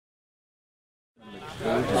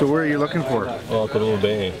So where are you looking for? Oh, Cordova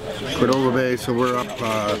Bay. Cordova Bay, so we're up,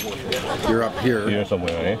 you're up here. Here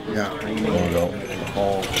somewhere, eh? Yeah. There we go.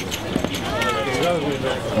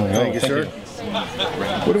 Thank you, sir.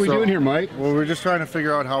 What are we doing here, Mike? Well, we're just trying to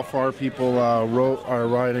figure out how far people are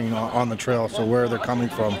riding on the trail, so where they're coming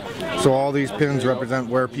from. So all these pins represent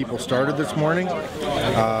where people started this morning.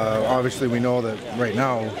 Obviously, we know that right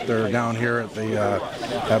now they're down here at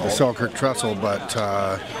the Selkirk Trestle, but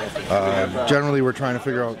generally we're trying to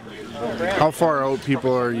figure out how far out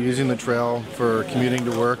people are using the trail for commuting to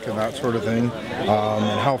work and that sort of thing,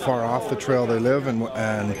 and how far off the trail they live, and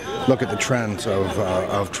look at the trends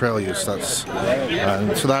of trail use.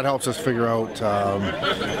 And so that helps us figure out,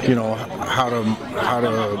 you know, how to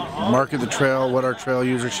market the trail, what our trail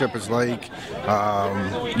usership is like,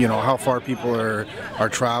 you know, how far people are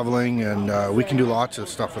traveling, and we can do lots of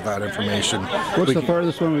stuff with that information. What's the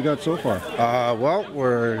farthest one we got so far? Well,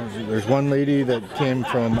 there's one lady that came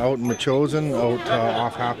from out in Machosen, out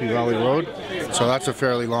off Happy Valley Road, so that's a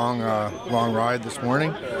fairly long ride this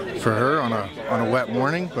morning for her on a wet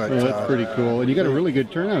morning. But that's pretty cool, and you got a really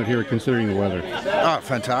good turnout here considering the weather.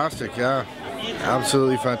 Fantastic, yeah.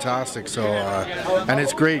 Absolutely fantastic. So, and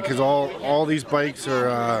it's great because all these bikes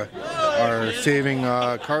are saving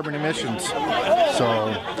carbon emissions.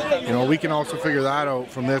 So, you know, we can also figure that out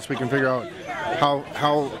from this. We can figure out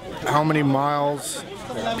how many miles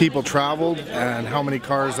people traveled and how many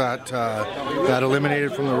cars that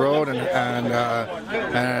eliminated from the road,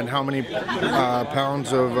 and how many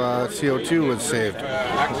pounds of CO2 was saved.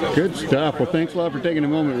 Good stuff. Well, thanks a lot for taking a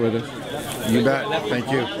moment with us. You bet.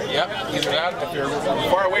 Thank you. Yep. Either that, if you're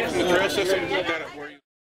far away from the trail system, look at it where you.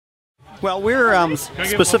 Well, we're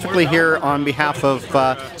specifically here on behalf of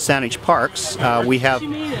Saanich Parks. We have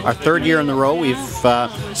our third year in a row. We've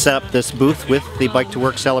set up this booth with the Bike to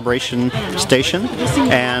Work Celebration Station,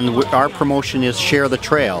 and our promotion is Share the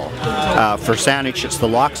Trail. For Saanich, it's the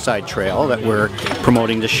Lochside Trail that we're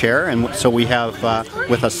promoting to share, and so we have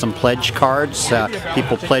with us some pledge cards.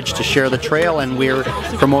 People pledge to share the trail, and we're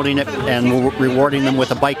promoting it and rewarding them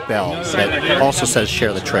with a bike bell that also says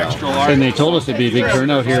Share the Trail. And they told us it'd be a big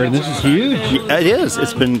turnout here, and this is huge. It is.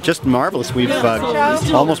 It's been just marvelous. We've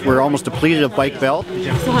we're almost depleted of bike belt.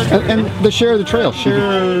 And the Share the Trail.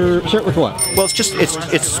 Share it with what? Well,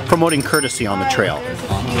 it's promoting courtesy on the trail.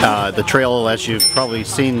 The trail, as you've probably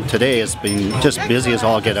seen today, has been just busy as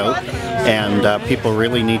all get out, and people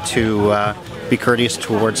really need to be courteous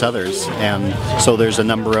towards others. And so there's a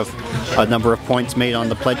number of points made on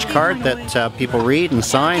the pledge card that people read and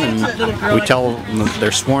sign, and we tell them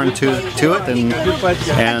they're sworn to it, and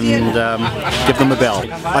give them a bell.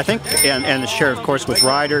 I think, and share, of course, with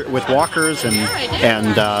walkers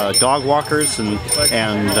and dog walkers,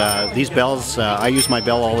 and these bells. I use my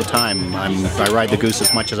bell all the time. I ride the Goose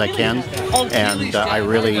as much as I can, and I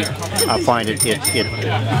really find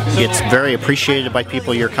it's very appreciated by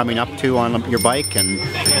people you're coming up to on your bike, and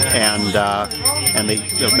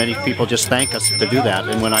many people just thank us to do that.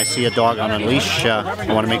 And when I see a dog on a leash,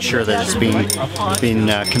 I want to make sure that it's being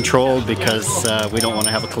controlled, because we don't want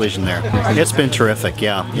to have a collision there. It's been terrific.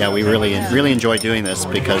 Yeah, we really enjoy doing this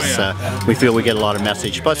because we feel we get a lot of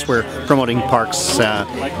message. Plus, we're promoting parks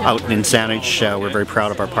out in Saanich. We're very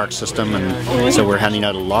proud of our park system, and so we're handing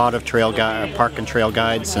out a lot of park and trail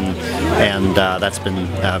guides, and that's been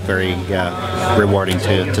very rewarding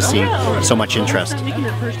to see so much interest.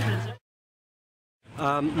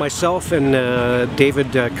 Myself and David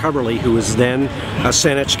Coverley, who was then a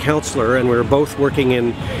Saanich councillor, and we were both working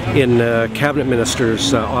in cabinet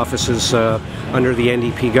ministers' offices under the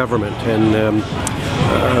NDP government, and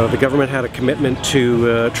the government had a commitment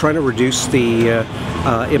to trying to reduce the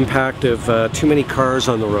impact of too many cars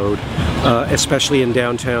on the road, especially in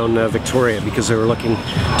downtown Victoria, because they were looking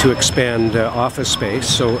to expand office space.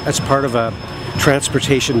 So as part of a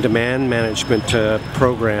transportation demand management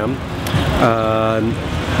program,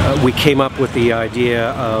 we came up with the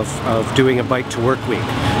idea of doing a Bike to Work week.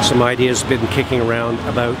 Some ideas have been kicking around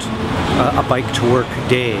about a Bike to Work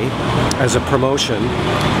day as a promotion,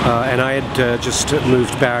 and I had just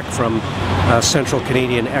moved back from Central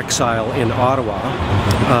Canadian exile in Ottawa,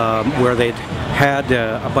 where they'd had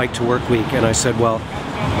a Bike to Work week, and I said, well,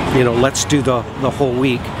 you know, let's do the whole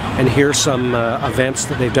week. And here's some events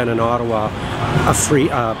that they've done in Ottawa: a free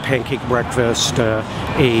pancake breakfast, a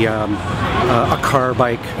car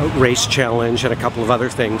bike race challenge, and a couple of other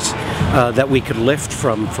things that we could lift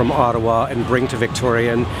from Ottawa and bring to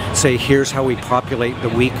Victoria, and say, here's how we populate the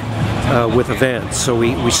week with events. So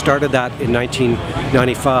we started that in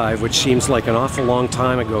 1995, which seems like an awful long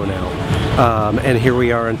time ago now. and here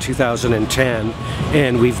we are in 2010,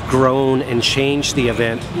 and we've grown and changed the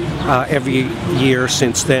event every year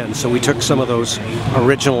since then. So we took some of those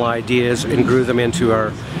original ideas and grew them into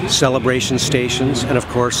our celebration stations, and of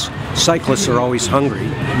course cyclists are always hungry,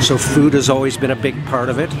 so food has always been a big part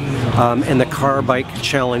of it, and the car bike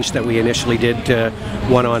challenge that we initially did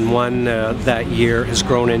one-on-one that year has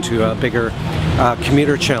grown into a bigger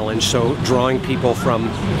commuter challenge, so drawing people from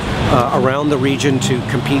around the region to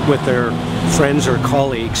compete with their friends or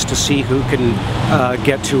colleagues to see who can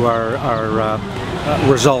get to our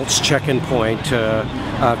results check-in point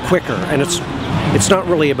quicker. And it's not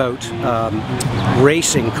really about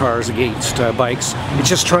racing cars against bikes. It's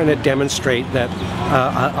just trying to demonstrate that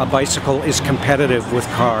a bicycle is competitive with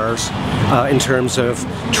cars in terms of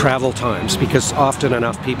travel times, because often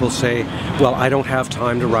enough people say, well, I don't have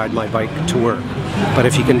time to ride my bike to work. But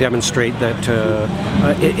if you can demonstrate that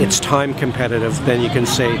it's time competitive, then you can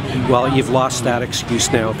say, well, you've lost that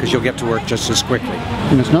excuse now because you'll get to work just as quickly.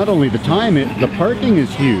 And it's not only the time, the parking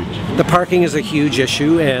is huge. The parking is a huge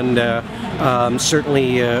issue, and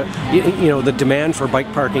certainly you know, the demand for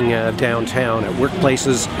bike parking downtown at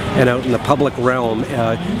workplaces and out in the public realm,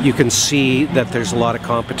 you can see that there's a lot of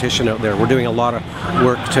competition out there. We're doing a lot of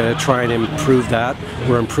work to try and improve that.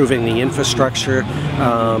 We're improving the infrastructure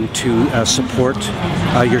to support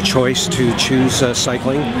your choice to choose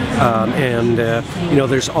cycling, and you know,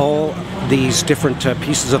 there's all these different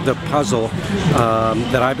pieces of the puzzle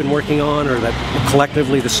that I've been working on, or that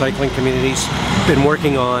collectively the cycling community's been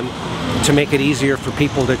working on, to make it easier for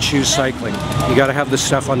people to choose cycling. You got to have the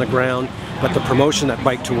stuff on the ground, but the promotion that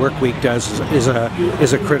Bike to Work Week does is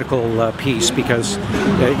a critical piece, because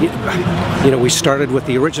you know, we started with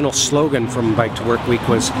the original slogan from Bike to Work Week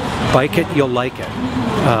was "Bike it, you'll like it,"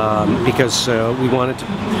 because we wanted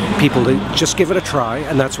people to just give it a try,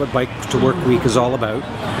 and that's what Bike to Work Week is all about.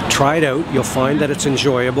 Try it out. You'll find that it's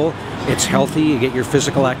enjoyable, it's healthy, you get your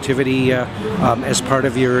physical activity as part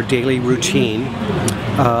of your daily routine,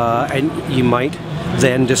 and you might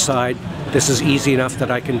then decide, this is easy enough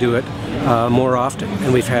that I can do it more often.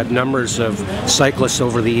 And we've had numbers of cyclists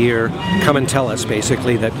over the year come and tell us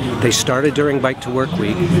basically that they started during Bike to Work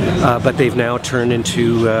Week, but they've now turned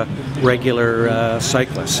into regular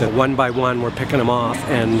cyclists. So one by one we're picking them off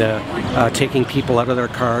and taking people out of their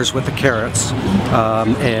cars with the carrots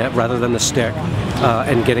rather than the stick,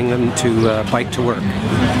 and getting them to bike to work.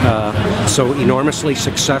 So enormously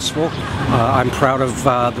successful. I'm proud of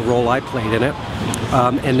the role I played in it.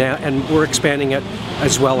 And we're expanding it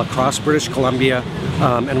as well across British Columbia,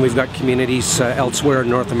 and we've got communities elsewhere in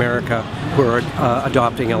North America who are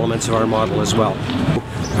adopting elements of our model as well.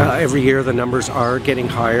 Every year the numbers are getting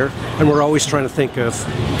higher, and we're always trying to think of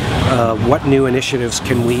what new initiatives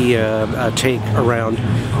can we take around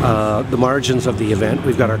the margins of the event.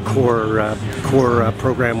 We've got our core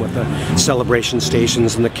program with the celebration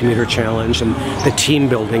stations and the commuter challenge and the team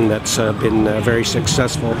building that's been very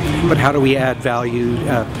successful. But how do we add value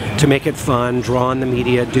to make it fun, draw on the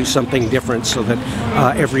media, do something different, so that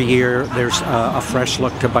every year there's a fresh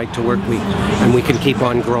look to Bike to Work Week, and we can keep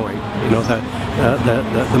on growing. You know,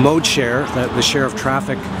 the mode share, the share of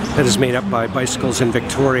traffic that is made up by bicycles in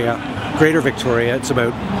Victoria, Greater Victoria, it's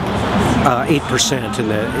about 8% in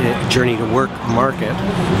the journey to work market.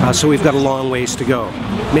 So we've got a long ways to go.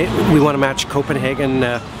 We want to match Copenhagen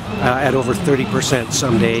at over 30%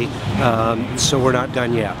 someday, so we're not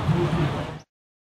done yet.